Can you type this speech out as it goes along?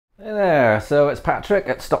Hey there, so it's Patrick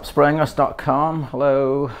at stopsprayingus.com.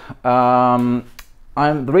 Hello. The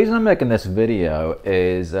reason I'm making this video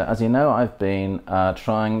is, as you know, I've been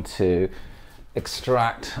trying to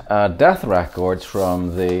extract death records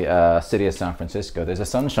from the city of San Francisco. There's a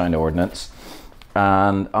Sunshine Ordinance,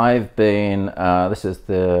 and I've been, this is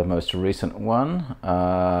the most recent one,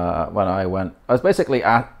 when I was basically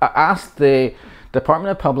I asked the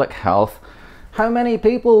Department of Public Health how many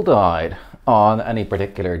people died on any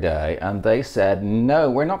particular day, and they said, no,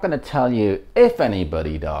 we're not going to tell you if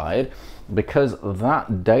anybody died, because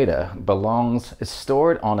that data is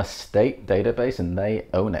stored on a state database and they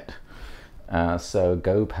own it. So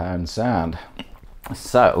go pound sand.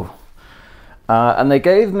 So, and they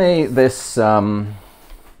gave me this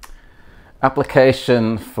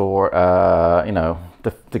application for, to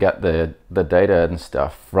get the data and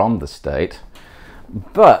stuff from the state,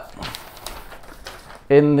 but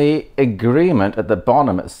in the agreement at the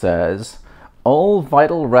bottom it says, all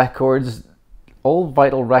vital records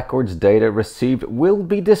data received will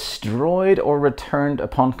be destroyed or returned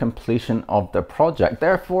upon completion of the project.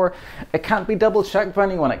 Therefore, it can't be double checked by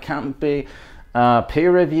anyone. It can't be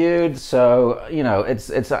peer reviewed. So,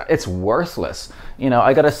 it's worthless.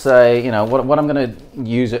 I gotta say, what I'm gonna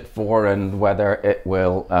use it for and whether it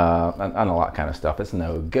will, and all that kind of stuff. It's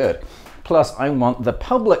no good. Plus, I want the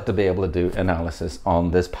public to be able to do analysis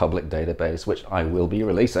on this public database, which I will be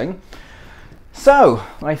releasing. So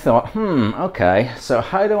I thought, okay, so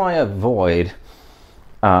how do I avoid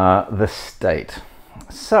the state?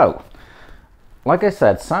 So, like I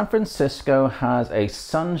said, San Francisco has a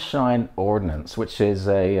Sunshine Ordinance, which is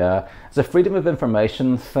it's a freedom of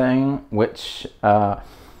information thing, which the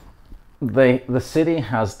city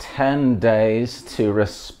has 10 days to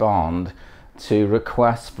respond to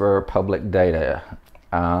requests for public data,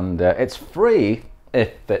 and it's free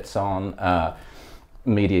if it's on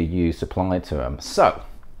media you supply to them. So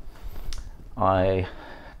I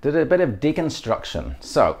did a bit of deconstruction.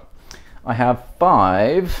 So I have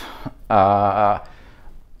 5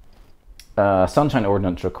 Sunshine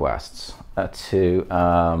Ordinance requests to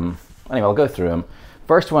anyway, I'll go through them.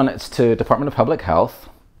 First one, it's to Department of Public Health,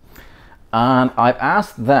 and I've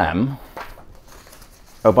asked them,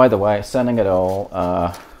 oh, by the way, sending it all,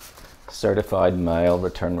 certified mail,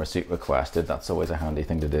 return receipt requested. That's always a handy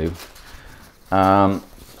thing to do. As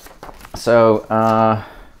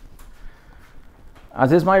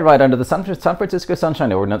is my right under the San Francisco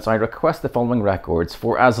Sunshine Ordinance, I request the following records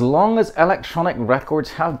for as long as electronic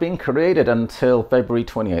records have been created until February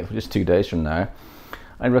 28th, which is 2 days from now.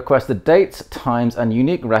 I request the dates, times, and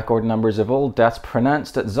unique record numbers of all deaths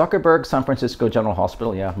pronounced at Zuckerberg San Francisco General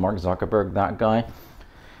Hospital. Yeah, Mark Zuckerberg, that guy.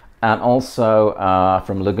 And also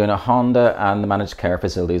from Laguna Honda and the managed care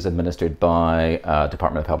facilities administered by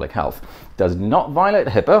Department of Public Health. Does not violate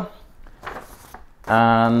HIPAA.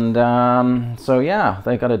 And so yeah,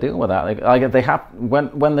 they got to deal with that. They have,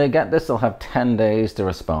 when they get this, they'll have 10 days to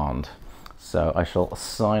respond. So I shall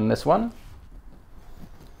sign this one.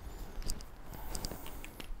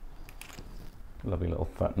 Lovely little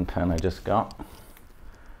fountain pen I just got.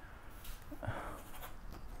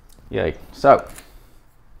 Yay. So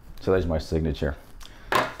there's my signature.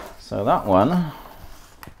 So that one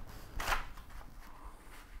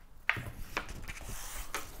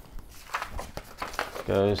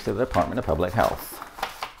goes to the Department of Public Health.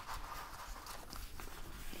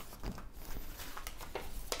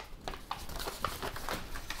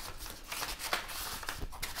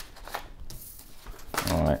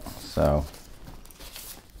 All right, so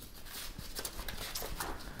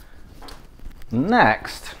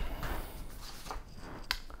next,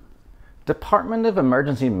 Department of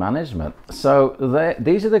Emergency Management. So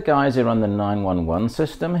these are the guys who run the 911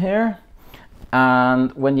 system here.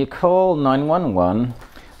 And when you call 911,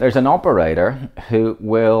 there's an operator who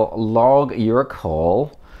will log your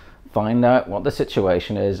call, find out what the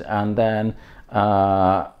situation is, and then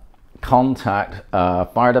contact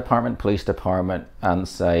fire department, police department, and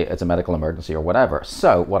say it's a medical emergency or whatever.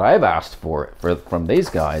 So what I've asked from these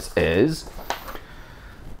guys is,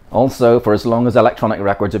 also, for as long as electronic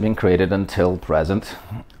records have been created until present,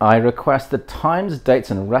 I request the times,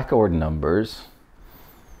 dates, and record numbers,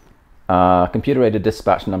 computer-aided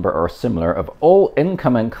dispatch number or similar, of all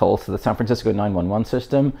incoming calls to the San Francisco 911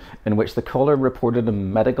 system in which the caller reported a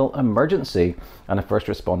medical emergency and a first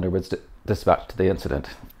responder was dispatched to the incident.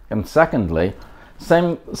 And secondly,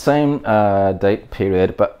 same date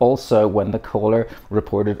period, but also when the caller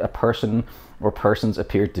reported a person or persons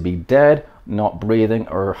appeared to be dead, not breathing,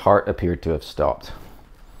 or heart appeared to have stopped.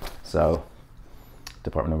 So,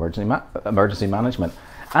 Department of Emergency Management.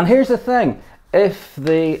 And here's the thing, if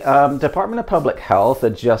the Department of Public Health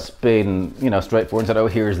had just been, you know, straightforward and said, oh,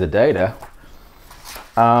 here's the data,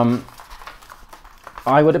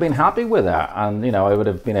 I would have been happy with that, and you know, I would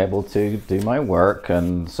have been able to do my work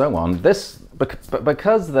and so on. This, but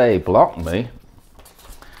because they blocked me,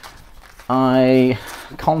 I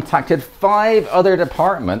contacted 5 other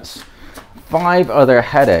departments, 5 other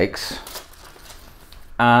headaches,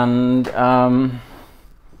 and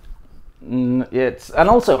and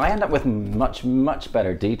also I end up with much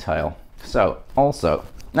better detail. So also,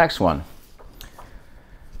 next one,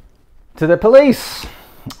 to the police.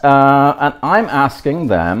 And I'm asking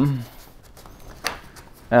them,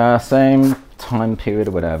 same time period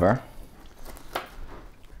or whatever,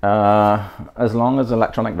 as long as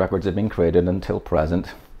electronic records have been created until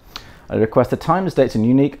present, I request the times, dates, and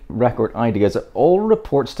unique record IDs of all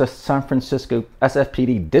reports to San Francisco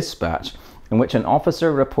SFPD dispatch in which an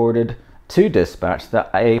officer reported to dispatch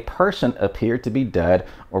that a person appeared to be dead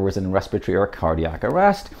or was in respiratory or cardiac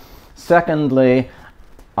arrest. Secondly,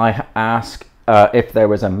 I ask if there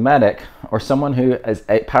was a medic or someone who is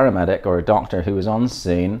a paramedic or a doctor who was on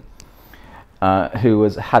scene, who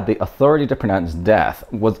had the authority to pronounce death,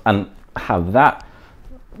 and have that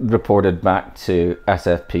reported back to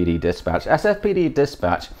SFPD dispatch. SFPD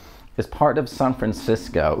dispatch is part of San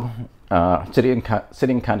Francisco, city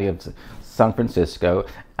and county of San Francisco,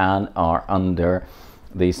 and are under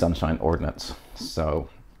the Sunshine Ordinance. So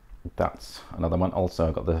that's another one. Also,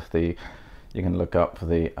 I've got the you can look up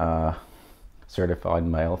the certified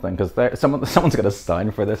mail thing, because someone's going to sign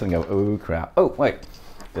for this and go, oh crap, oh wait,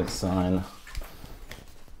 did sign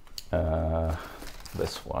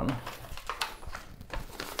this one.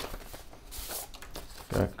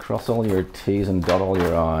 Gotta cross all your T's and dot all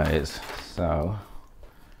your I's. So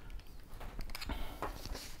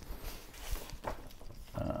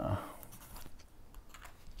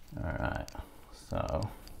all right, so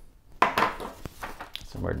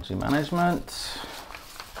it's emergency management.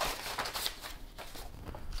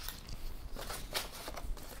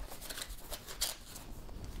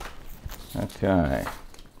 Okay.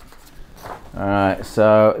 All right,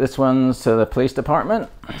 so this one's to the police department.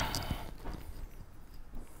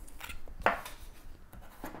 I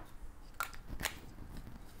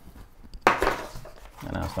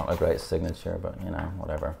know it's not a great signature, but you know,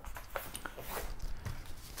 whatever.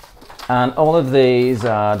 And all of these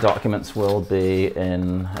documents will be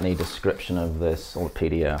in any description of this, all the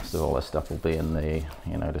PDFs of all this stuff will be in the,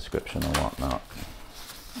 you know, description and whatnot.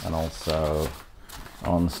 And also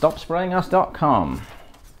on stopsprayingus.com.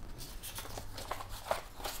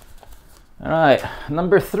 All right,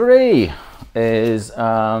 number 3 is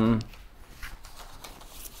the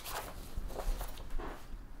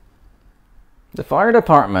fire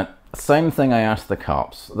department. Same thing I asked the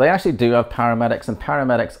cops. They actually do have paramedics, and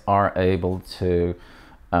paramedics are able to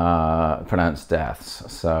pronounce deaths.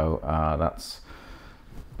 So that's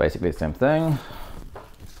basically the same thing.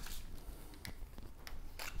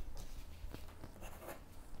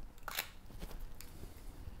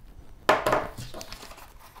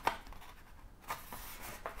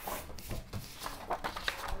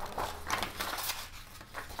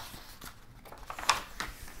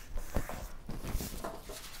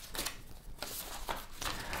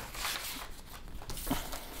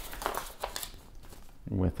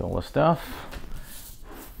 With all the stuff.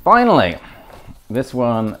 Finally, this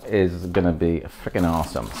one is going to be freaking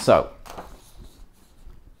awesome. So,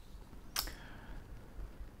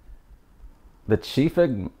 the chief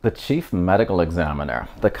medical examiner,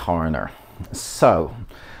 the coroner. So,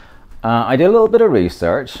 I did a little bit of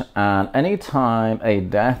research, and anytime a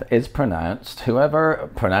death is pronounced, whoever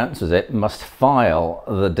pronounces it must file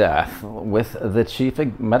the death with the chief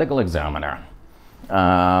medical examiner.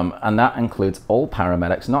 And that includes all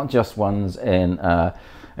paramedics, not just ones in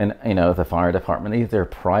you know, the fire department. These are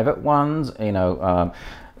private ones. You know,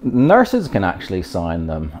 nurses can actually sign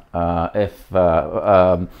them if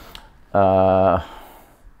there's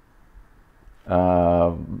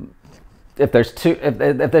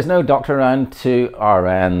no doctor around, 2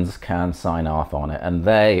 RNs can sign off on it, and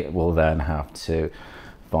they will then have to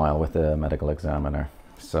file with the medical examiner.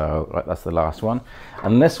 So right, that's the last one,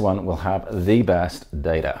 and this one will have the best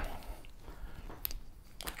data.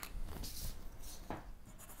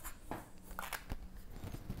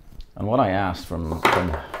 And what I asked from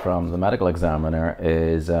the medical examiner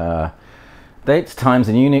is dates, times,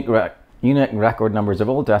 and unique record numbers of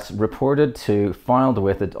all deaths reported to, filed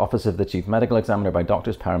with the Office of the Chief Medical Examiner by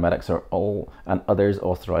doctors, paramedics, or all and others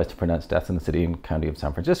authorized to pronounce deaths in the city and county of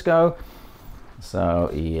San Francisco. So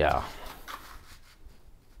yeah.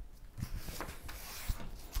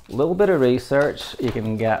 little bit of research, you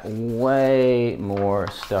can get way more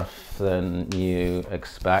stuff than you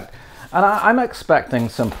expect. And I'm expecting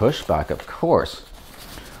some pushback, of course,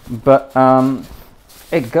 but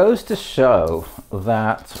it goes to show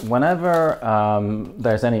that whenever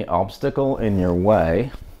there's any obstacle in your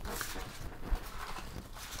way,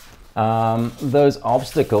 those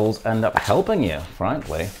obstacles end up helping you,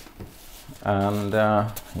 frankly. And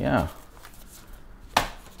yeah,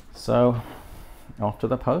 so off to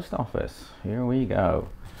the post office. Here we go.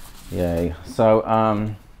 Yay. So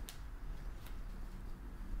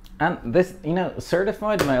and this, you know,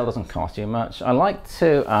 certified mail doesn't cost you much. I like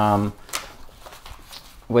to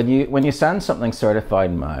when you send something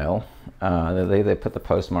certified mail, they put the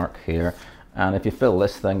postmark here, and if you fill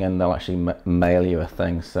this thing in, they'll actually mail you a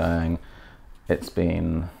thing saying it's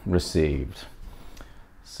been received.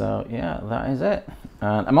 So yeah, that is it.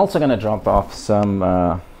 And I'm also going to drop off some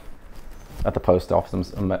at the post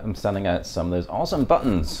office. I'm sending out some of those awesome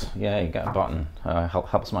buttons. Yeah, you get a button.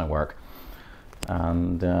 Helps my work.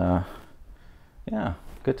 And yeah,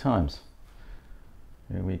 good times.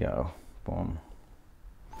 Here we go. Boom.